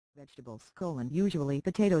Vegetables: usually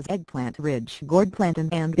potatoes, eggplant, ridge gourd, plantain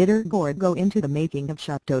and bitter gourd go into the making of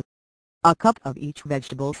shukto. A cup of each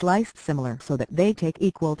vegetable sliced similar so that they take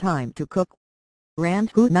equal time to cook.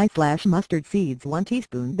 Ranchudni/mustard seeds 1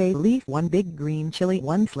 teaspoon, bay leaf 1 big green chili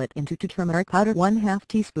 1 slit into 2, turmeric powder 1/2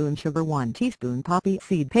 teaspoon, sugar 1 teaspoon, poppy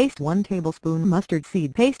seed paste 1 tablespoon, mustard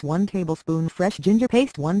seed paste 1 tablespoon, fresh ginger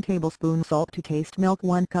paste 1 tablespoon, salt to taste, milk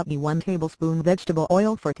 1 cup, 1 tablespoon, vegetable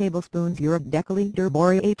oil 4 tablespoons, deciliter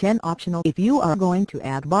bori 10 optional. If you are going to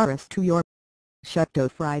add boris to your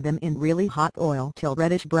shukto, fry them in really hot oil till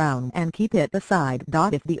reddish brown and keep it aside.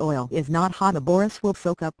 If the oil is not hot, the boris will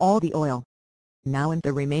soak up all the oil. Now in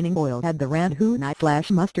the remaining oil add the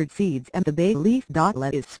ranchudni/mustard seeds and the bay leaf.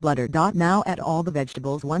 Let it splutter. Now add all the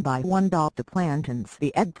vegetables one by one. The plantains,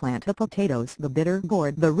 the eggplant, the potatoes, the bitter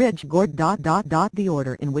gourd, the ridge gourd. The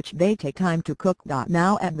order in which they take time to cook.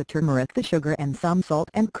 Now add the turmeric, the sugar and some salt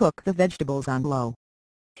and cook the vegetables on low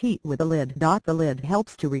heat with a lid. The lid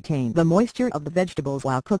helps to retain the moisture of the vegetables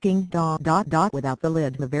while cooking. Without the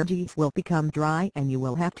lid, the veggies will become dry and you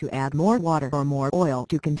will have to add more water or more oil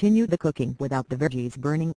to continue the cooking without the veggies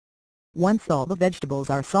burning. Once all the vegetables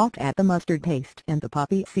are soft, add the mustard paste and the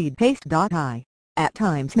poppy seed paste. I at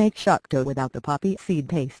times make shukto without the poppy seed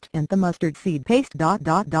paste and the mustard seed paste. To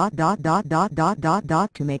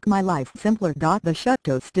make my life simpler. The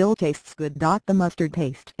shukto still tastes good. The mustard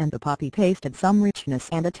paste and the poppy paste add some richness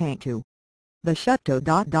and a tang to the shukto.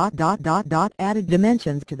 Added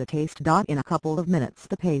dimensions to the taste. In a couple of minutes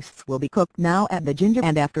the pastes will be cooked. Now add the ginger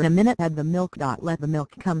and after a minute add the milk. Let the milk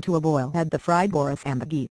come to a boil. Add the fried boris and the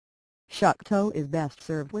ghee. Shukto is best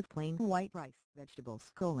served with plain white rice.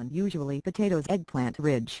 Vegetables: usually potatoes, eggplant,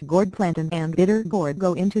 ridge gourd, plantain and bitter gourd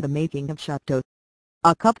go into the making of shukto.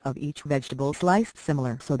 A cup of each vegetable sliced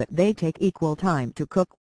similar so that they take equal time to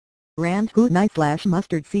cook.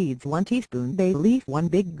 Ranchudni/mustard seeds 1 teaspoon, bay leaf 1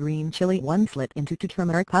 big green chili 1 slit into 2,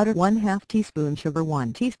 turmeric powder 1/2 teaspoon, sugar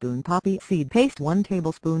 1 teaspoon, poppy seed paste 1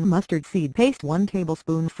 tablespoon, mustard seed paste 1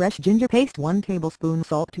 tablespoon, fresh ginger paste 1 tablespoon,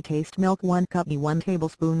 salt to taste, milk 1 cup, 1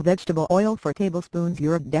 tablespoon, vegetable oil 4 tablespoons,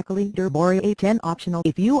 deciliter bori 10 optional.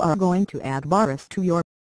 If you are going to add boris to your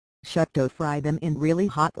shukto, fry them in really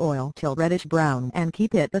hot oil till reddish brown and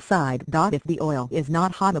keep it aside. If the oil is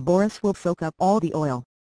not hot, the boris will soak up all the oil.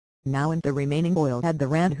 Now in the remaining oil add the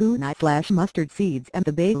ranchudni/mustard seeds and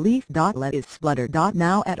the bay leaf. Let it splutter.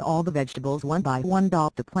 Now add all the vegetables one by one.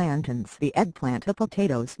 The plantains, the eggplant, the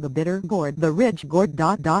potatoes, the bitter gourd, the ridge gourd.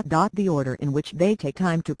 The order in which they take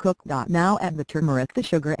time to cook. Now add the turmeric, the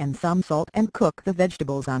sugar and some salt and cook the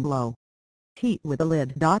vegetables on low heat with a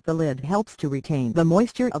lid. The lid helps to retain the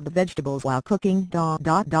moisture of the vegetables while cooking.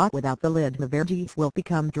 Without the lid, the veggies will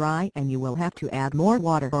become dry and you will have to add more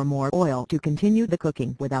water or more oil to continue the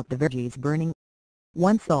cooking without the veggies burning.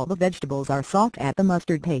 Once all the vegetables are soft, add the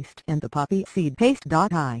mustard paste and the poppy seed paste.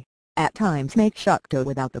 I at times make shukto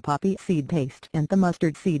without the poppy seed paste and the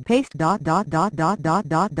mustard seed paste. To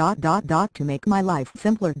make my life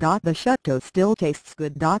simpler. The shukto still tastes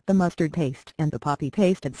good. The mustard paste and the poppy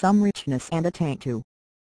paste add some richness and a tang to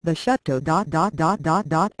the shukto.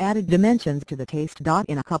 Added dimensions to the taste.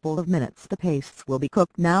 In a couple of minutes the pastes will be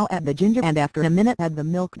cooked. Now add the ginger and after a minute add the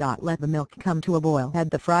milk. Let the milk come to a boil. Add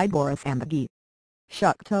the fried boris and the ghee.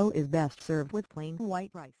 Shukto is best served with plain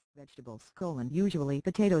white rice. Vegetables: usually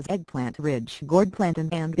potatoes, eggplant, ridge gourd, plantain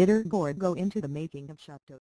and bitter gourd go into the making of shukto.